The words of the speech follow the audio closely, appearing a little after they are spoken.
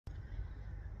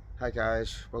Hi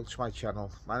guys, welcome to my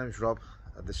channel. My name is Rob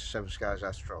and this is Seven Skies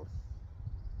Astro.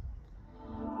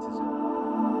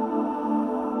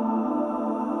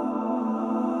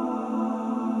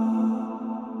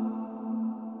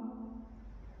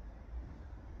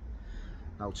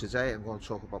 Now today I'm going to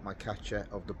talk about my capture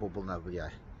of the Bubble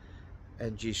Nebula,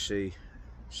 NGC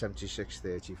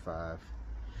 7635.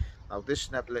 Now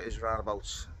this nebula is around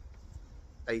about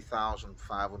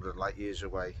 8,500 light years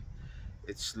away.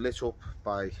 It's lit up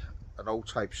by an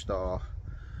O-type star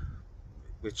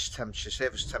which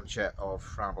surface temperature of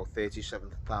around about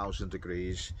 37,000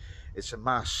 degrees. It's a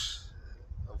mass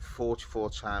of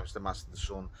 44 times the mass of the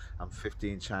Sun and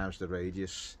 15 times the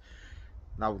radius.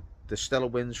 Now the stellar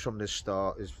winds from this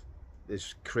star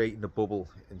is creating a bubble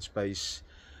in space,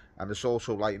 and it's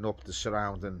also lighting up the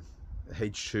surrounding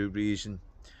H2 region.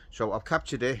 So I've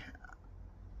captured it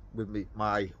with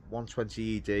my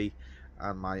 120 ED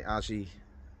and my ASI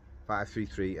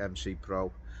 533 MC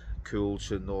Pro, cooled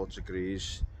to 0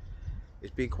 degrees.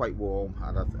 It's been quite warm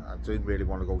and I don't really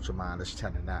want to go to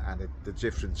 -10 in that, and the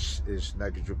difference is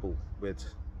negligible with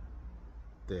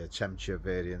the temperature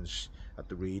variance at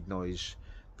the read noise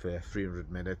for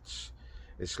 300 minutes.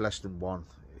 It's less than 1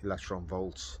 electron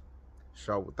volt.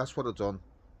 So that's what I've done,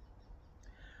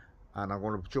 and I'm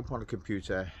going to jump on the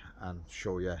computer and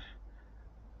show you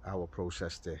how I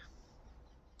processed it.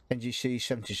 NGC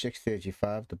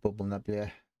 7635, the Bubble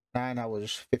Nebula, 9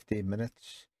 hours 15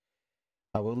 minutes.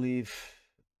 I will leave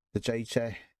the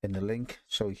data in the link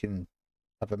so you can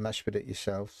have a mess with it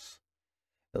yourself.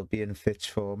 It'll be in FITS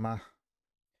format.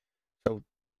 So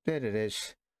there it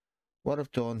is. What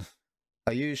I've done,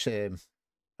 I've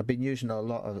been using a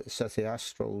lot of SETI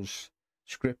Astro's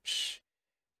scripts.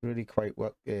 Really quite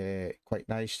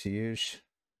nice to use.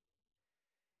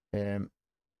 And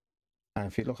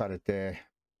if you look at it there,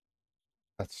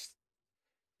 it's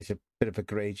a bit of a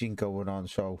grading going on.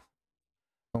 So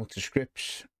going to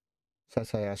scripts,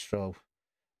 SETI Astro,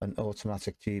 and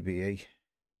automatic GBE.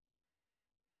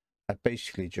 I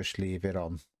basically just leave it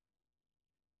on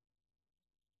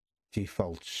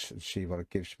defaults and see what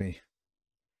it gives me.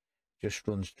 Just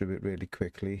runs through it really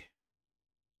quickly.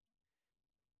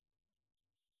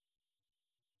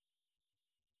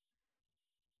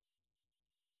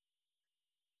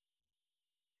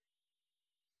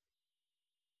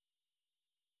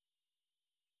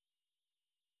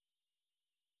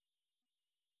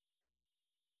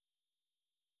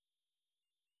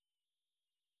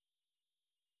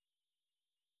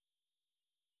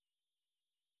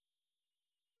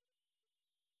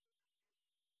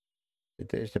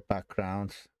 There's the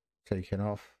background taken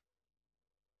off,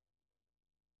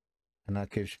 and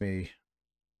that gives me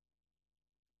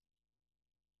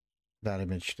that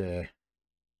image there.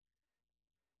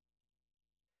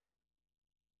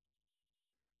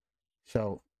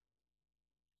 So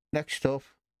next up,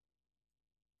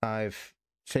 I've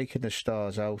taken the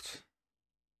stars out,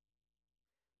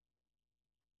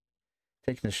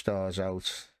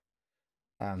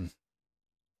 and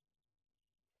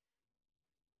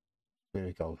there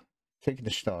we go, taking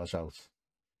the stars out.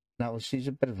 Now there's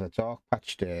a bit of a dark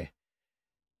patch there.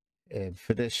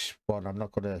 For this one, I'm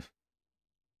not going to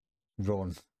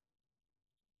run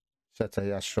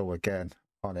SETI Astro again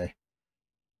on it,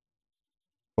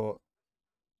 but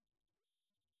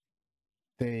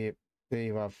there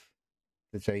you have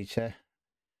the data.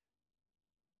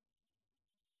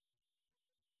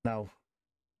 Now,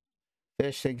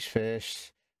 first things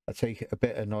first, I take a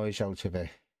bit of noise out of it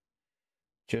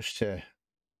just to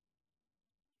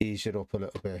ease it up a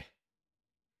little bit.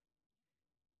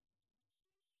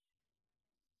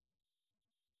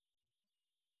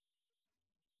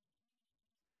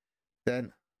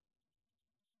 Then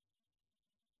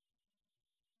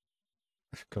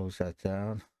let's close that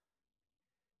down.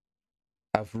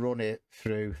 I've run it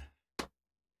through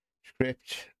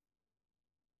script,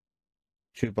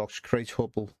 toolbox, create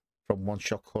Hubble from one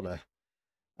shot color,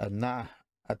 and now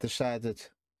I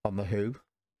decided on the who,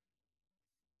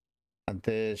 and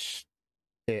there's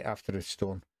it after it's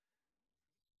done.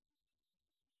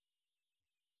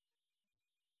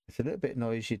 It's a little bit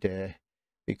noisy there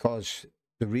because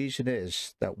the reason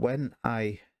is that when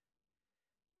I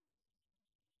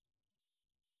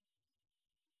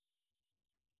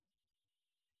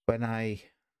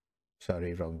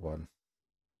sorry, wrong one.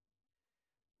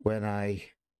 When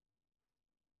I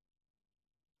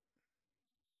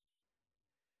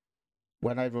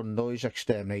run noise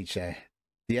exterminator,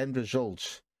 the end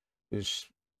result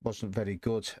wasn't very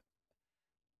good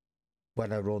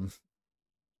when I run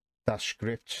that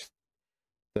script,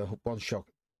 the one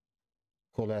shot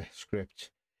color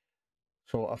script.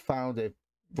 So I found it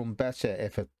run better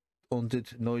if I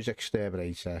undid noise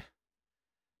exterminator,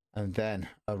 and then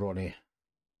I run it,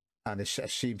 and it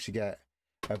seems to get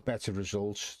a better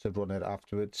result to run it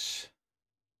afterwards.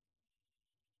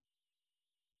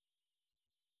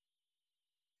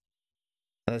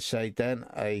 And I say then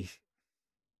I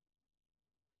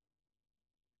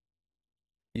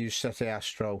use Set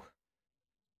Astro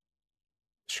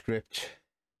script,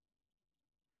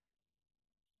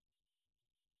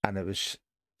 and it was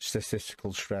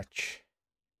statistical stretch,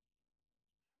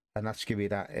 and that's giving me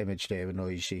that image there,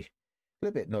 noisy, a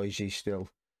little bit noisy still.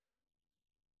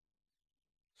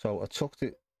 So I took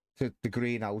the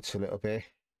green out a little bit,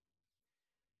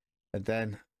 and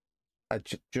then I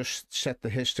just set the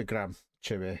histogram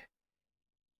to it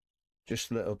just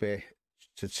a little bit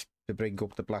to bring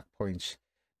up the black points.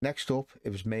 Next up, it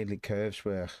was mainly curves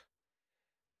work,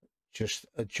 just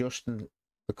adjusting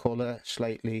the colour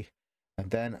slightly, and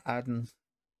then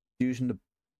using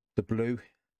the blue,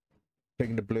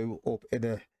 bringing the blue up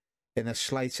in a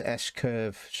slight S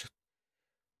curve,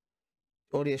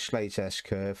 only a slight S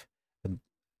curve. And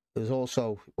there's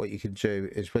also what you can do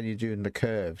is when you're doing the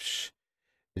curves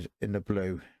is in the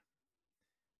blue,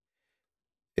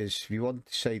 is if you want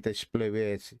to say this blue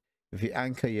here, if you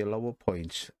anchor your lower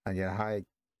points and your high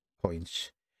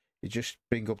points, you just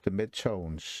bring up the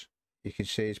mid-tones. You can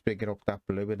see it's bringing up that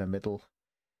blue in the middle.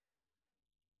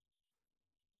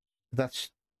 That's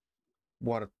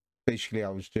what basically I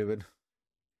was doing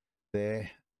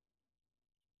there.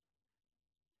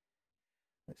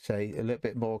 Let's say a little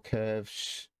bit more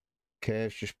curves,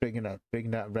 just bringing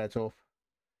that red up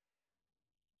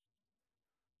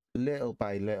little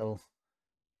by little.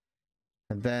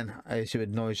 And then I do a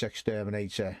noise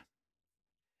exterminator.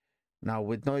 Now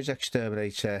with noise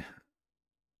exterminator,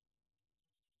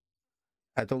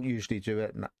 I don't usually do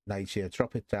it at 90. I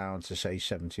drop it down to say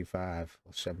 75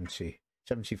 or 70.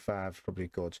 75 probably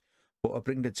good, but I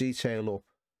bring the detail up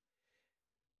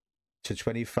to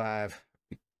 25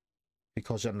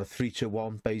 because on the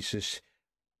 3-to-1 basis,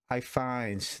 I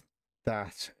find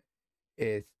that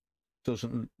it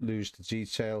doesn't lose the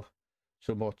detail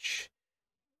so much.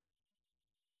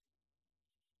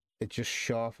 It just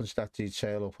sharpens that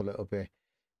detail up a little bit,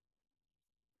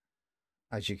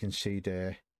 as you can see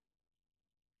there.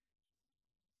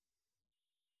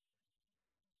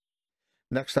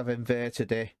 Next, I've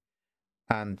inverted it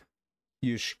and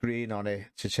used green on it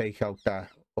to take out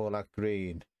all that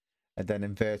green, and then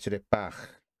inverted it back,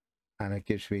 and it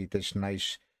gives me this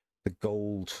nice, the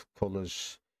gold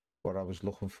colours, what I was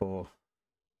looking for.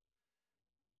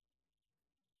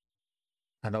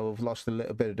 I know I've lost a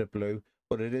little bit of the blue,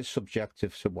 but it is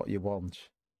subjective to what you want.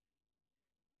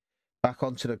 Back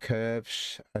onto the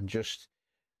curves and just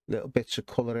little bits of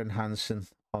colour enhancing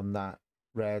on that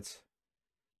red.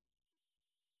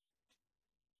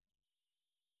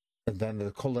 And then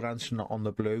the colour enhancing on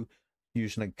the blue,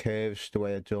 using the curves the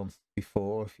way I've done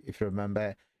before, if you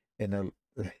remember, in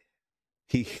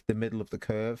the middle of the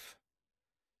curve.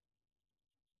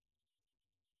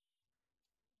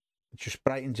 Just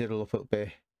brightened it up a little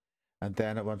bit, and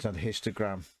then it went on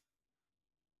histogram.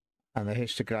 And the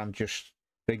histogram just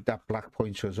bring that black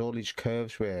point, so as all these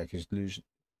curves work is losing,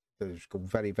 it's gone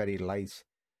very, very light.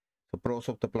 So brought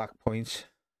up the black point,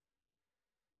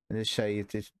 and they say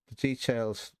the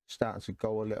details starting to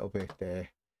go a little bit there.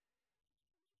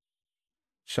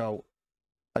 So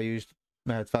I used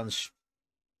my advanced,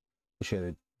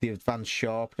 the advanced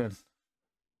sharpening,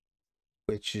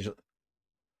 which is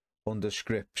under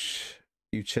scripts,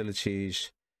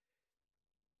 utilities,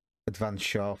 advanced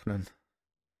sharpening.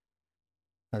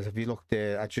 As if you look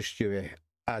there, I just do it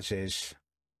as is.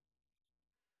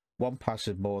 One pass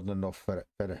is more than enough for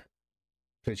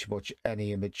pretty much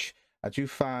any image. I do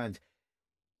find,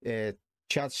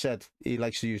 Chad said he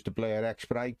likes to use the Blur X,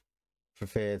 but I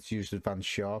prefer to use the advanced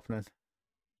sharpening.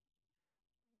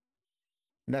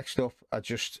 Next up, I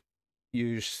just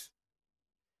use,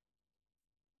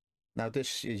 now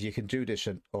this is, you can do this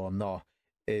or not,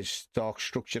 is dark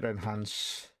structure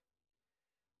enhance.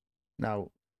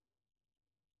 Now,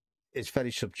 it's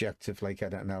very subjective like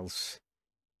anything else.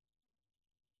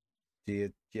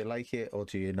 Do you like it or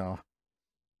do you not?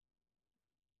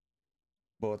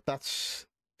 But that's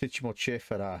pretty much it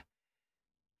for that.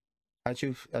 I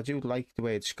do like the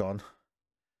way it's gone.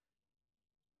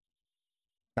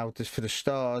 Now for the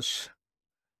stars,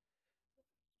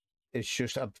 it's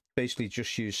just, I've basically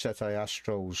just used Set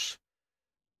Astro's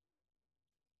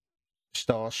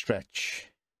star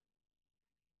stretch,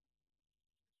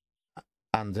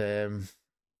 and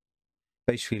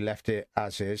basically left it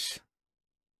as is.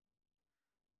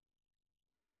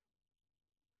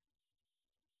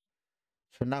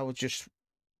 So now we're just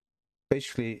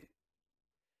basically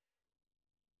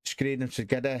screen them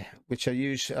together, which I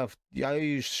use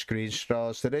screen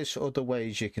straws. There is other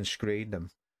ways you can screen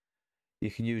them. You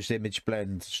can use image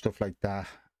blend, stuff like that.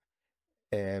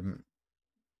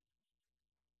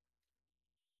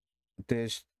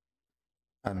 There's,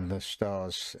 and the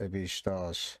stars, these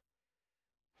stars,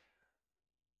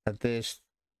 and there's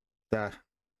that.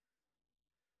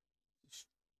 Just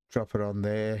drop it on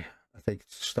there. I think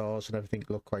the stars and everything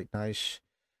look quite nice.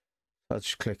 I'll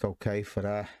just click OK for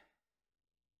that.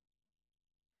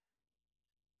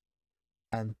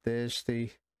 And there's the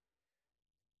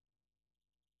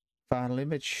final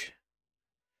image.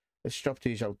 Let's drop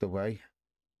these out the way.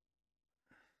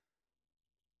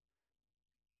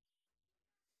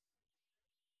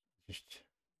 Just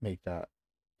make that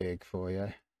big for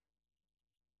you.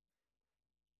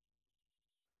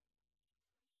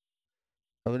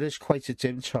 Oh, it is quite a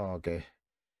dim target.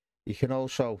 You can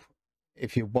also,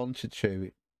 if you wanted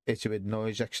to, hit it with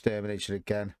noise exterminator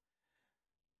again.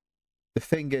 The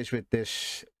thing is with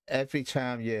this, every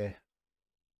time you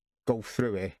go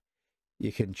through it,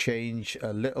 you can change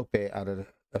a little bit and it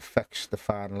affects the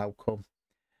final outcome.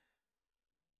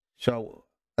 So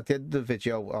at the end of the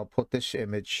video, I'll put this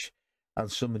image and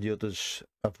some of the others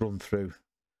I've run through.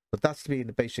 But that's been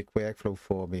the basic workflow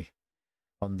for me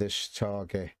on this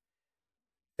target.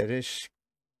 It is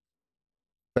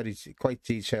quite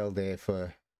detailed there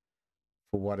for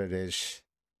what it is.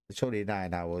 It's only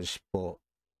 9 hours, but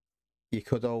you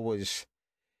could always,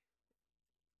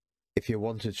 if you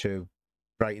wanted to,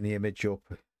 brighten the image up,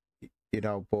 you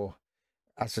know, but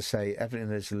as I say,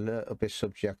 everything is a little bit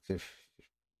subjective.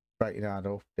 Brighten that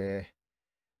up there,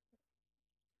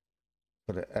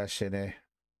 put an S in it,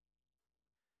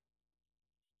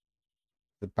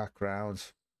 the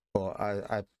background, but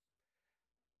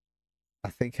I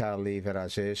think I'll leave it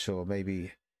as is, or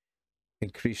maybe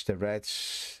increase the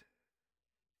reds.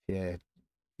 Yeah,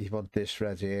 you want this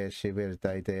red here, see where the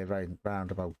idea right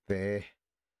round about there.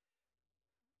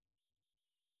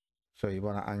 So you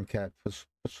want to anchor, put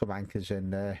some anchors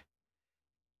in there.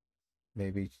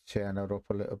 Maybe turn it up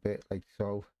a little bit like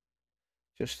so.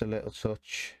 Just a little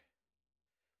touch.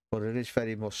 But it is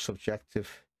very much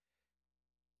subjective.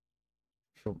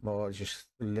 If you want more, just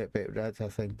a little bit red, I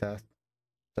think that's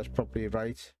probably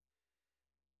right.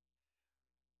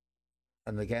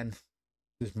 And again,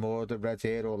 there's more of the red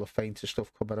here, all the fainter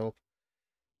stuff coming up.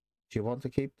 Do you want to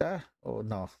keep that or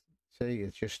not? See,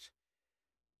 it just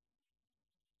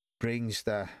brings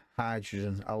the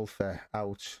hydrogen alpha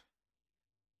out.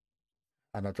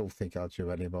 And I don't think I'll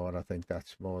do any more. I think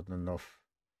that's more than enough.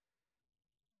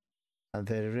 And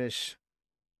there it is.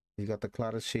 You got the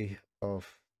clarity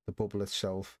of the bubble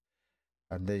itself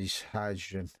and these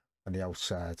hydrogen on the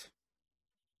outside.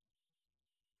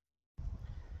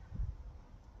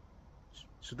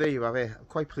 So there you have it. I'm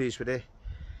quite pleased with it.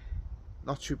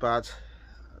 Not too bad.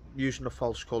 I'm using a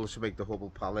false colour to make the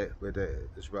Hubble palette with it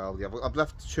as well. Yeah, I've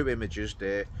left 2 images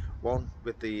there. One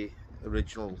with the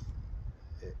original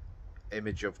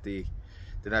image of the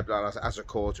nebula as a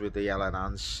quarter with the yellow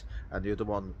ants, and the other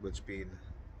one which been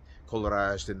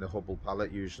colorized in the Hubble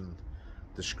palette using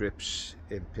the scripts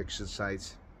in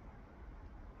PixInsight.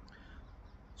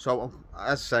 So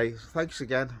as I say, thanks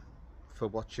again for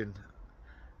watching,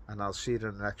 and I'll see you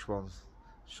in the next one.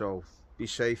 So be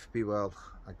safe, be well,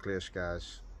 and clear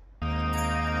skies.